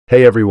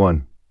Hey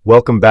everyone,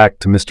 welcome back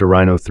to Mr.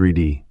 Rhino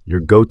 3D,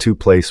 your go-to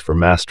place for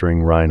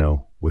mastering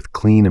Rhino with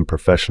clean and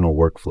professional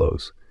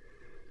workflows.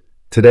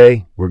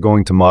 Today, we're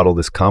going to model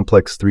this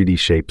complex 3D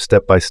shape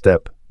step by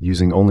step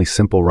using only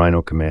simple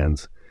Rhino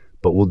commands,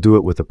 but we'll do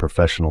it with a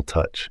professional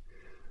touch.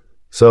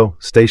 So,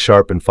 stay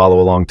sharp and follow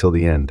along till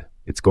the end.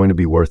 It's going to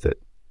be worth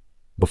it.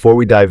 Before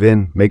we dive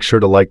in, make sure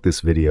to like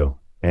this video,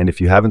 and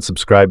if you haven't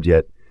subscribed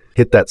yet,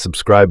 hit that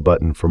subscribe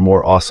button for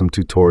more awesome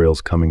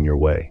tutorials coming your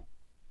way.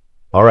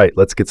 Alright,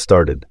 let's get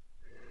started.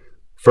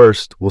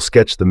 First, we'll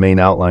sketch the main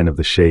outline of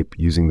the shape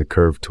using the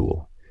Curve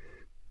tool.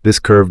 This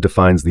curve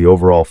defines the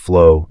overall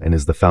flow and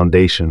is the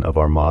foundation of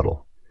our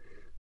model.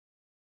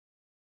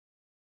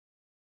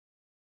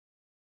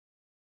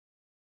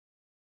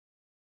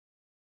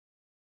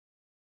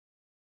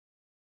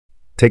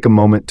 Take a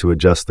moment to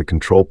adjust the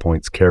control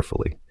points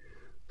carefully.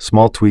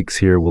 Small tweaks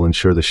here will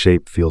ensure the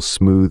shape feels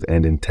smooth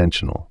and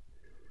intentional.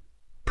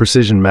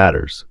 Precision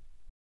matters.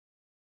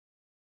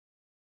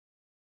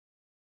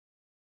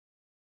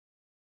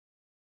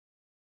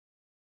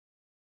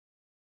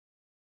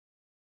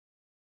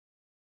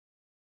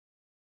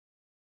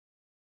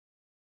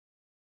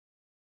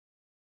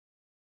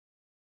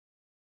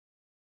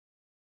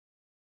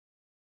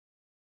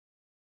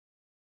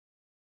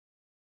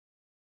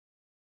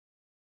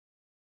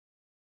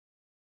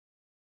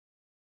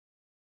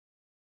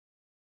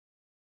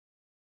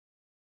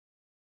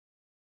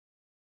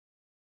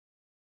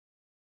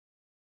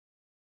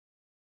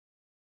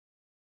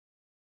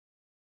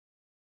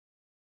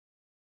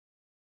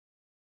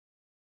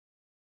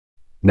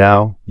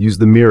 Now, use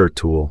the mirror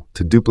tool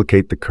to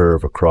duplicate the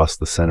curve across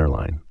the center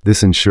line.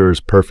 This ensures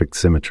perfect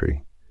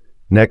symmetry.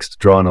 Next,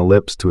 draw an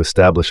ellipse to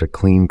establish a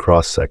clean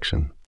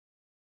cross-section.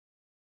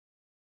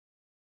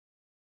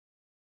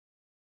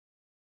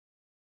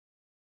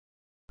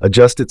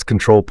 Adjust its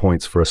control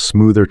points for a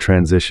smoother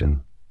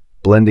transition,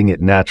 blending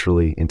it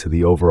naturally into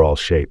the overall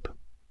shape.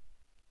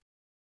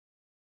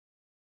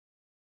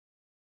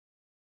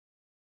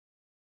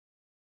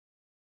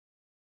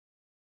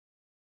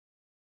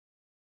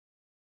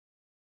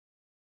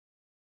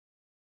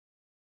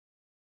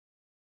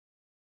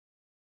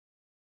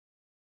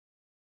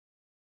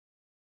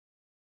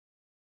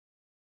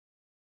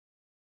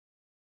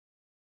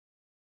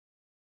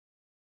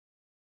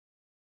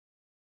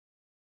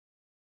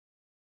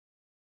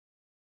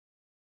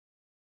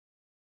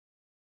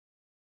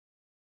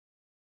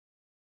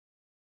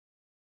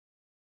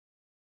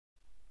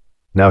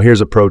 Now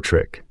here's a pro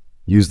trick.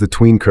 Use the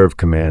Tween Curve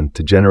command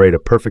to generate a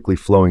perfectly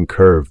flowing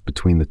curve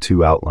between the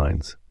two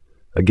outlines.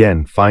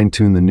 Again,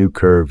 fine-tune the new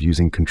curve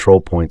using control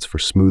points for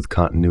smooth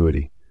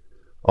continuity.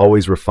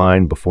 Always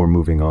refine before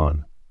moving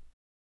on.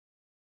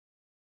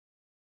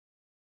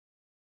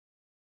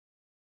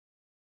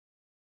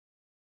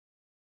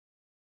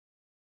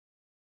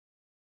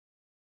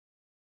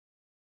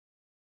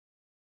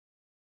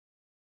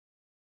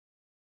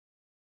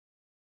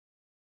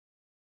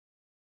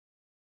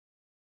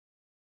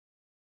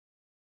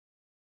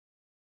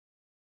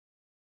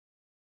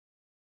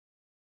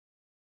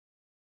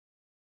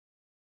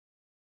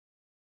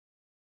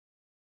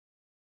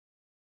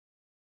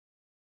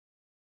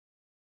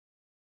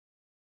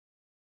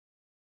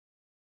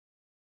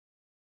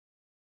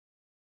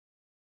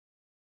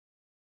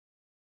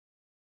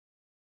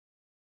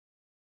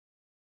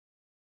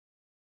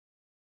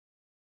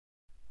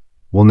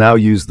 We'll now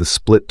use the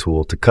split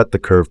tool to cut the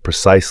curve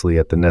precisely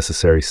at the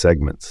necessary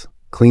segments.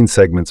 Clean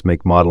segments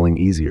make modeling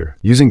easier.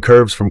 Using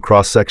curves from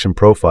cross-section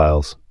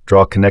profiles,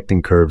 draw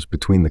connecting curves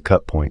between the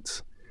cut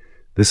points.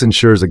 This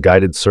ensures a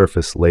guided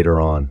surface later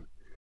on.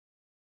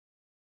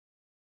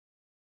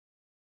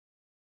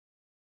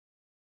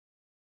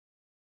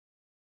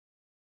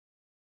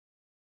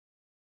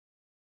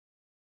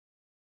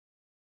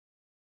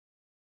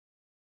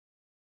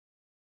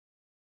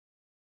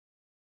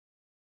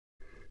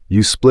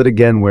 Use split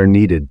again where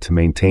needed to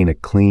maintain a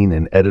clean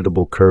and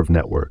editable curve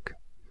network.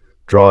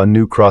 Draw a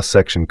new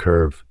cross-section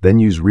curve, then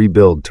use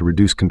rebuild to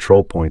reduce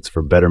control points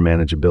for better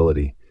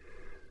manageability.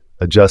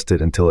 Adjust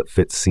it until it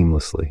fits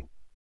seamlessly.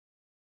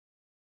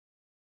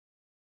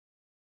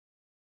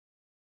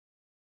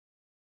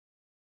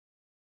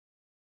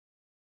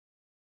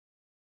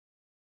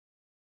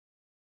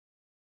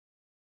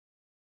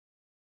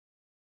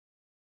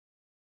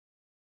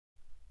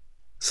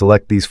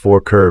 Select these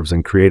 4 curves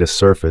and create a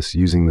surface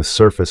using the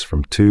Surface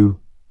from 2,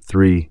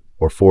 3,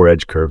 or 4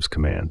 edge curves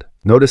command.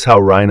 Notice how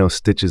Rhino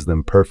stitches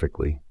them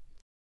perfectly.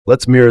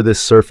 Let's mirror this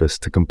surface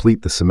to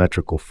complete the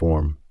symmetrical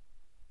form.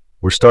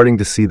 We're starting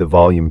to see the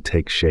volume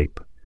take shape.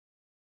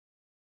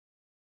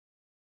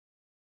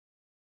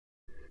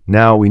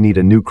 Now we need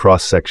a new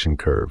cross-section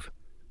curve.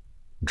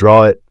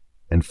 Draw it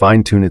and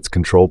fine-tune its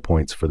control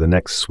points for the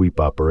next sweep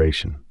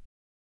operation.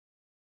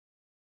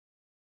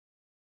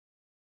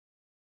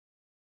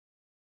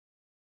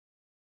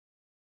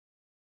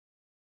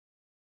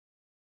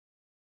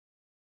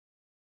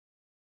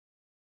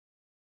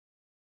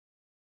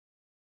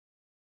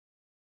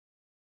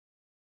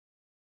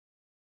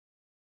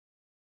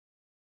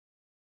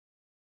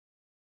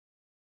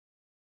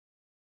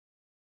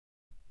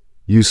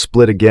 Use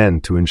split again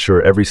to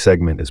ensure every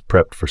segment is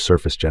prepped for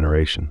surface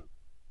generation.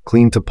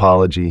 Clean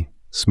topology,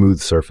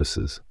 smooth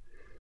surfaces.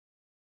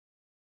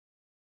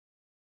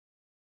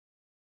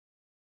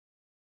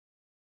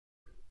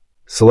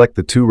 Select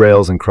the two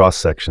rails and cross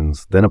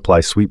sections, then apply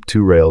sweep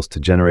two rails to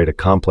generate a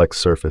complex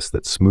surface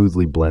that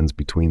smoothly blends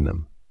between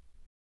them.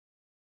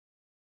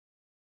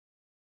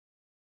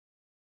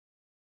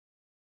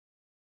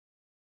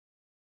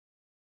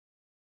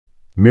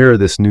 Mirror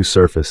this new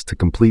surface to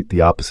complete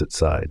the opposite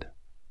side.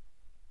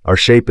 Our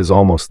shape is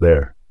almost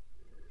there.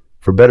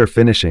 For better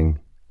finishing,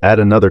 add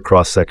another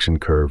cross-section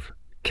curve,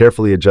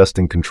 carefully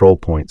adjusting control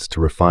points to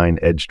refine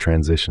edge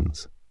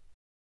transitions.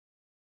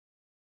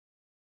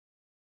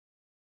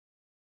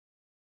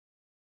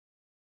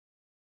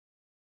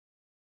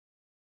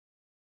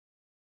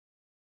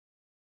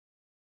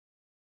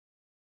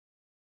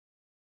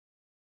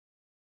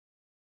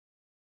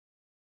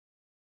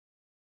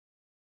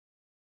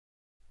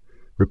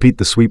 Repeat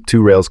the sweep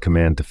two rails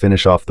command to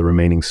finish off the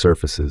remaining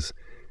surfaces,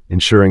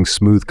 ensuring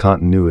smooth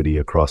continuity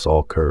across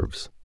all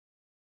curves.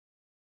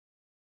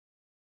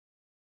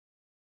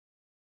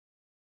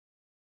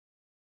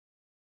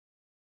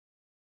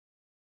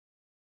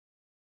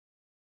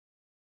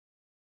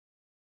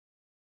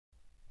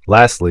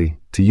 Lastly,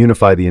 to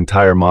unify the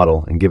entire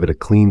model and give it a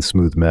clean,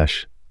 smooth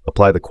mesh,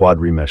 apply the Quad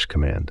Remesh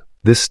command.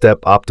 This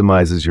step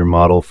optimizes your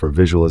model for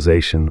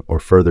visualization or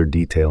further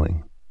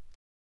detailing.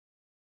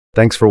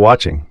 Thanks for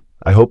watching.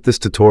 I hope this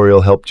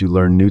tutorial helped you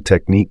learn new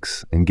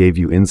techniques and gave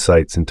you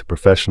insights into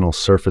professional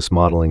surface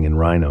modeling in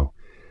Rhino.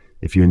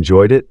 If you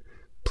enjoyed it,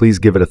 please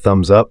give it a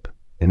thumbs up,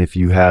 and if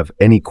you have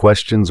any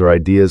questions or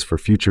ideas for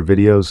future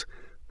videos,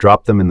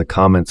 drop them in the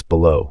comments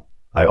below.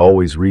 I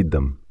always read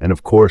them. And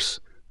of course,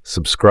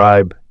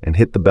 subscribe and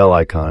hit the bell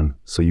icon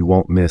so you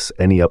won't miss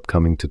any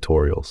upcoming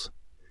tutorials.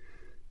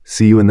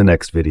 See you in the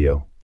next video.